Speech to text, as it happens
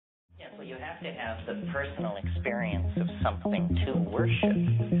Well, you have to have the personal experience of something to worship,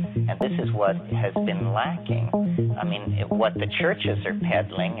 and this is what has been lacking. I mean, what the churches are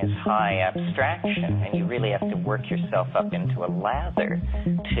peddling is high abstraction, and you really have to work yourself up into a lather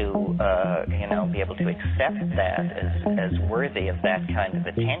to, be able to accept that as worthy of that kind of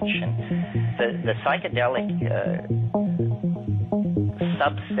attention. The psychedelic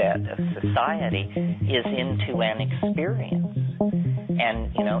subset of society is into an experience. And,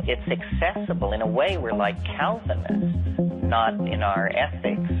 it's accessible. In a way, we're like Calvinists, not in our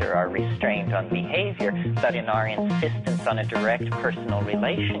ethics or our restraint on behavior, but in our insistence on a direct personal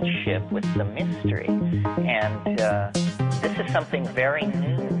relationship with the mystery. And this is something very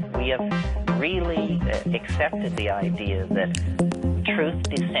new. We have really accepted the idea that truth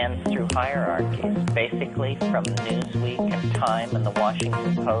descends through hierarchies, basically from Newsweek and Time and the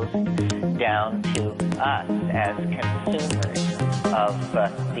Washington Post down to us as consumers of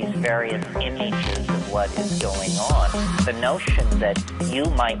these various images of what is going on. The notion that you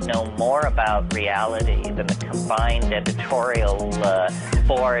might know more about reality than the combined editorial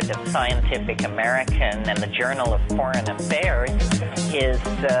board of Scientific American and the Journal of Foreign Affairs is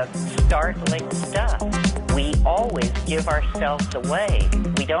startling stuff. We always give ourselves away.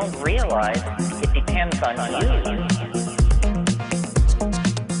 We don't realize it depends on you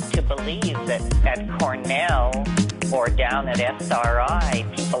to believe that at Cornell or down at SRI,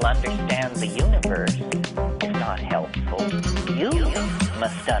 people understand the universe is not helpful. You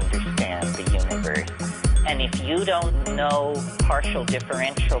must understand the universe. And if you don't know partial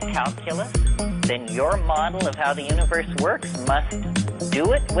differential calculus, then your model of how the universe works must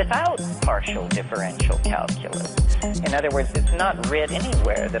do it without partial differential calculus. In other words, it's not writ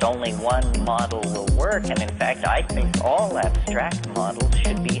anywhere that only one model will work, and in fact, I think all abstract models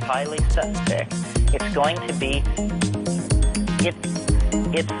should be highly suspect. It's going to be,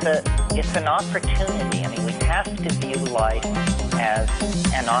 it's an opportunity. I mean, we have to view life as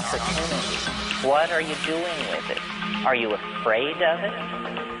an opportunity. What are you doing with it? Are you afraid of it?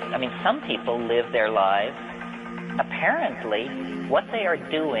 I mean, some people live their lives. Apparently, what they are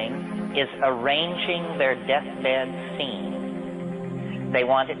doing is arranging their deathbed scene. They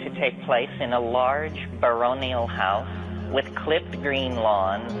want it to take place in a large baronial house with clipped green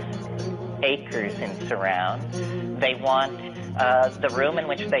lawns, acres in surround. They want the room in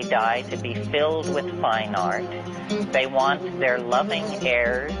which they die to be filled with fine art. They want their loving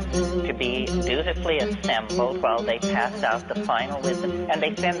heirs to be dutifully assembled while they pass out the final wisdom. And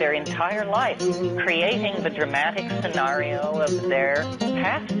they spend their entire life creating the dramatic scenario of their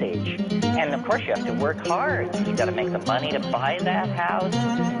passage. And of course, you have to work hard. You've got to make the money to buy that house.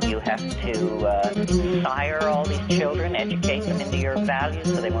 You have to sire all these children, educate them into your values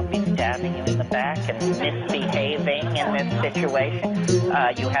so they won't be stabbing you in the back and misbehaving in this situation.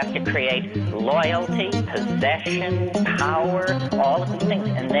 You have to create loyalty, possession, power, all of these things.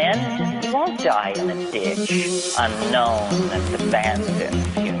 And then you won't die in a ditch, unknown and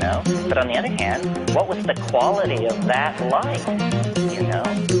abandoned, But on the other hand, what was the quality of that life,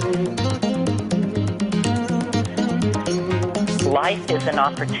 Life is an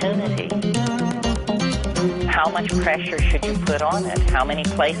opportunity. How much pressure should you put on it? How many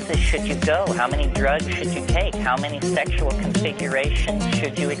places should you go? How many drugs should you take? How many sexual configurations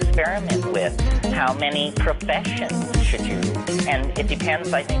should you experiment with? How many professions should you? And it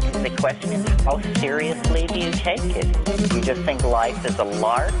depends, I think, the question is, how seriously do you take it? You just think life is a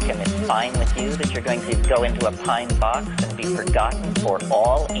lark and it's fine with you that you're going to go into a pine box and be forgotten for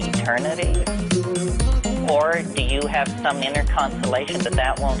all eternity? Or do you have some inner consolation that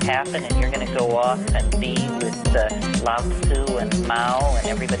that won't happen and you're going to go off and be with Lao Tzu and Mao and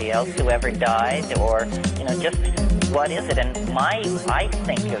everybody else who ever died? Or, just what is it? And I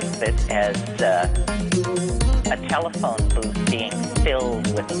think of it as a telephone booth being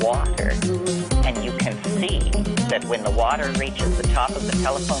filled with water. And you can see that when the water reaches the top of the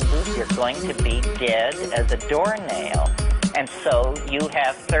telephone booth, you're going to be dead as a doornail. And so you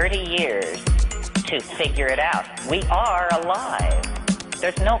have 30 years to figure it out. We are alive.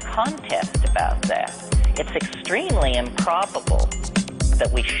 There's no contest about that. It's extremely improbable that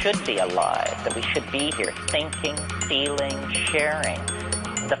we should be alive, that we should be here thinking, feeling, sharing.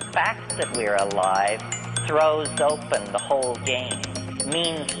 The fact that we're alive throws open the whole game.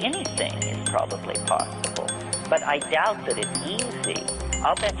 Means anything is probably possible. But I doubt that it's easy.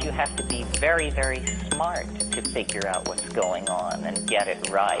 I'll bet you have to be very, very smart to figure out what's going on and get it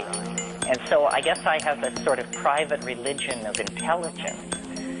right. And so I guess I have a sort of private religion of intelligence.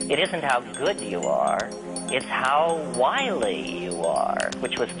 It isn't how good you are, it's how wily you are.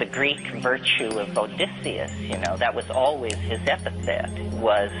 which was the Greek virtue of Odysseus. You know, that was always his epithet,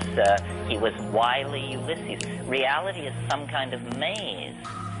 was he was wily Ulysses. Reality is some kind of maze.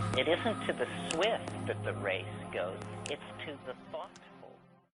 It isn't to the swift that the race goes, it's to the thought.